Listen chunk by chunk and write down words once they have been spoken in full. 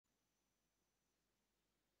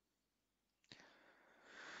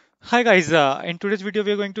Hi guys, in today's video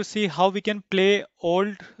we are going to see how we can play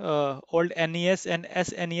old NES and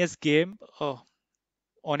SNES game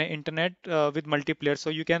on a internet with multiplayer.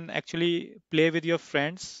 So you can actually play with your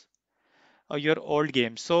friends your old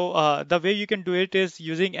games. So the way you can do it is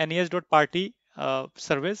using NES.Party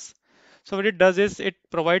service. So what it does is it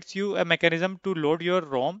provides you a mechanism to load your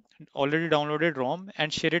ROM, already downloaded ROM,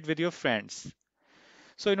 and share it with your friends.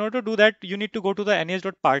 So in order to do that, you need to go to the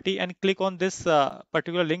NES.Party and click on this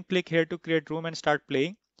particular link. Click here to create room and start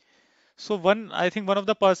playing. So I think one of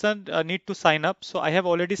the person need to sign up. So I have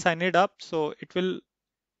already signed it up. So it will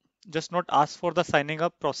just not ask for the signing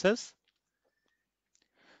up process.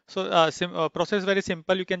 So process is very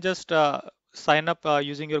simple. You can just sign up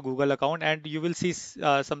using your Google account, and you will see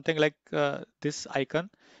something like this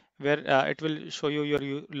icon where it will show you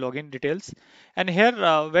your login details. And here,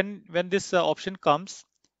 when this option comes,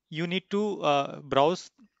 you need to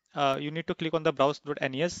browse. You need to click on the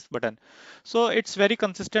browse.nes button. So it's very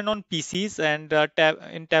consistent on PCs and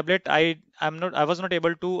in tablet. I was not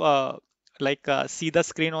able to see the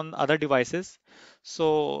screen on other devices.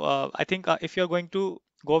 So I think if you're going to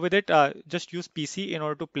go with it, just use PC in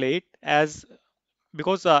order to play it as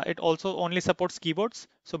because it also only supports keyboards.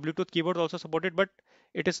 So Bluetooth keyboards also supported, but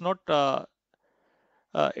it is not.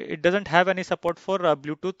 It doesn't have any support for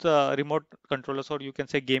Bluetooth remote controllers, or you can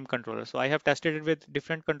say game controllers. So I have tested it with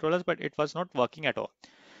different controllers, but it was not working at all.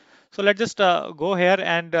 So let's just go here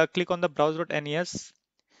and click on the browse.nes.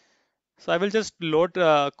 So I will just load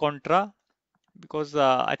Contra because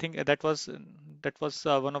I think that was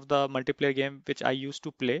one of the multiplayer game which I used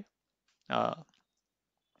to play. Uh,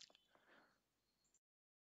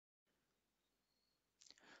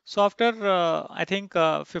 So after I think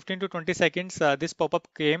 15 to 20 seconds, this pop-up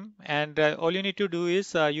came, and all you need to do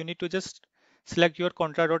is you need to just select your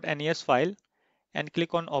contra.nes file and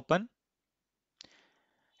click on open,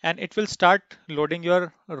 and it will start loading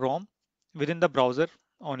your ROM within the browser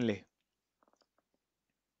only.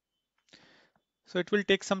 So it will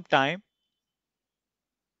take some time.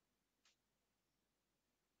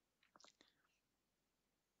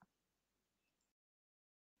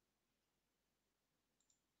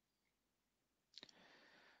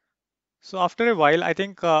 So after a while, I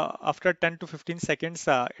think after 10 to 15 seconds,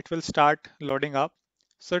 it will start loading up.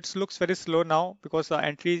 So it looks very slow now because the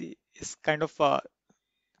entry is kind of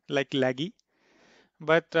like laggy,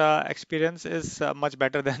 but experience is much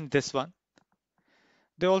better than this one.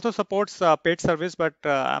 They also supports paid service, but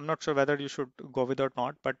I'm not sure whether you should go with or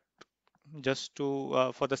not. But just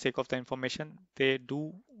to for the sake of the information, they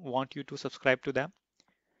do want you to subscribe to them.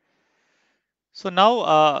 So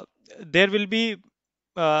now there will be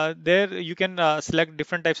there you can select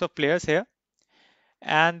different types of players here,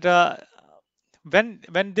 and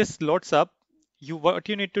when this loads up, what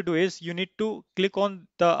you need to do is you need to click on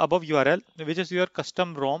the above URL, which is your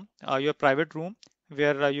custom ROM, your private room,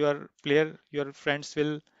 where your friends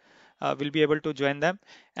will be able to join them,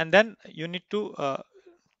 and then you need to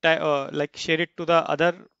like share it to the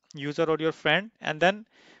other user or your friend, and then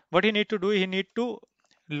what he need to do, he need to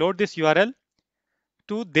load this URL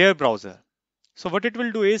to their browser. So what it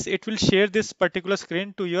will do is it will share this particular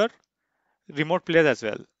screen to your remote players as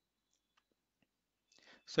well.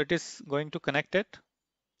 So it is going to connect it,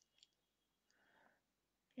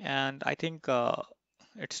 and I think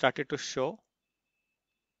it started to show.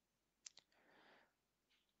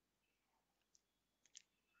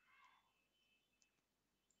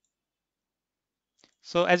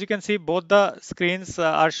 So as you can see, both the screens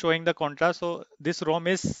are showing the contrast. So this ROM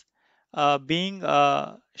is being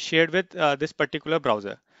shared with this particular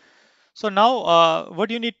browser. So now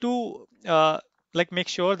what you need to make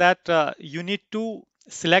sure that you need to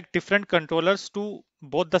select different controllers to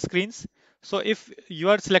both the screens. So if you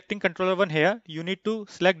are selecting controller 1 here, you need to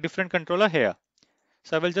select different controller here.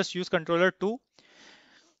 So I will just use controller 2,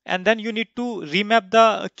 and then you need to remap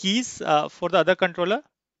the keys for the other controller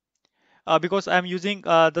because I'm using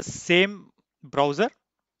the same browser.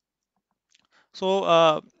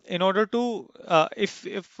 So in order to if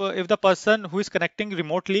the person who is connecting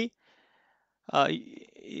remotely, uh,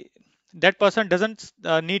 that person doesn't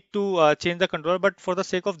need to change the controller, but for the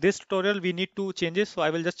sake of this tutorial we need to change it, so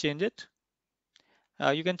I will just change it.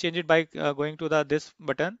 You can change it by going to the this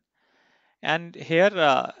button, and here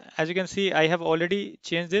as you can see I have already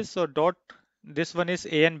changed this. So dot, this one is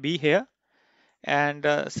A and B here, and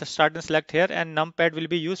start and select here, and numpad will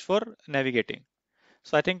be used for navigating.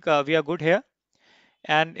 So I think we are good here.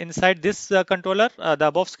 And inside this controller, the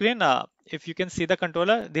above screen, if you can see the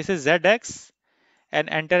controller, this is ZX, and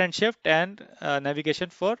enter and shift, and navigation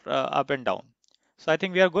for up and down. So I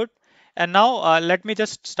think we are good. And now let me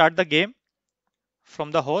just start the game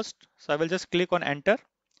from the host. So I will just click on enter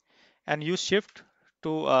and use shift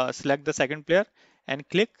to select the second player and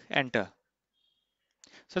click enter.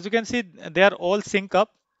 So as you can see, they are all sync up.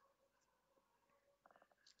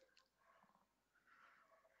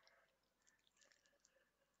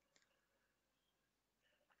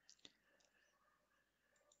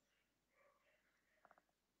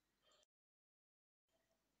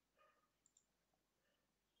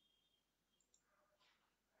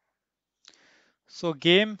 So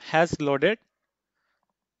game has loaded.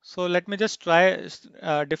 So let me just try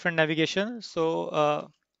different navigation. So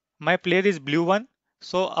my player is blue one.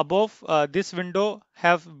 So above this window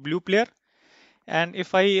have blue player, and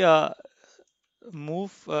if I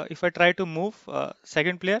try to move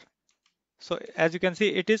second player, so as you can see,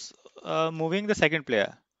 it is moving the second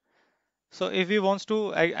player. So if we wants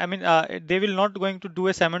to, they will not going to do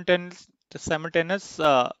a simultaneous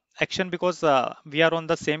action because we are on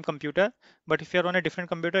the same computer. But if you are on a different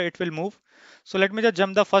computer, it will move. So let me just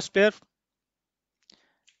jump the first player.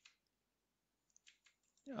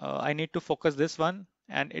 I need to focus this one,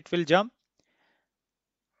 and it will jump,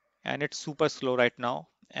 and it's super slow right now.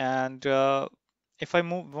 And if I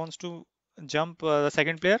move wants to jump the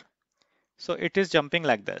second player, so it is jumping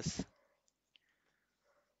like this.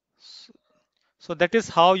 So that is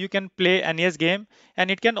how you can play NES game, and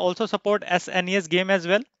it can also support SNES game as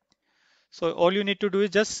well. So all you need to do is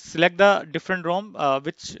just select the different ROM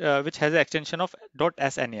which has an extension of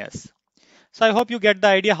 .snes. So I hope you get the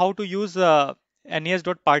idea how to use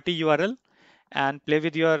nes.party URL and play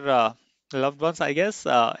with your loved ones, I guess,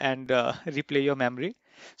 and replay your memory.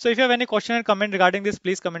 So if you have any question and comment regarding this,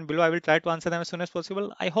 please comment below. I will try to answer them as soon as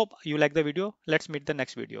possible. I hope you like the video. Let's meet the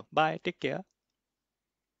next video. Bye. Take care.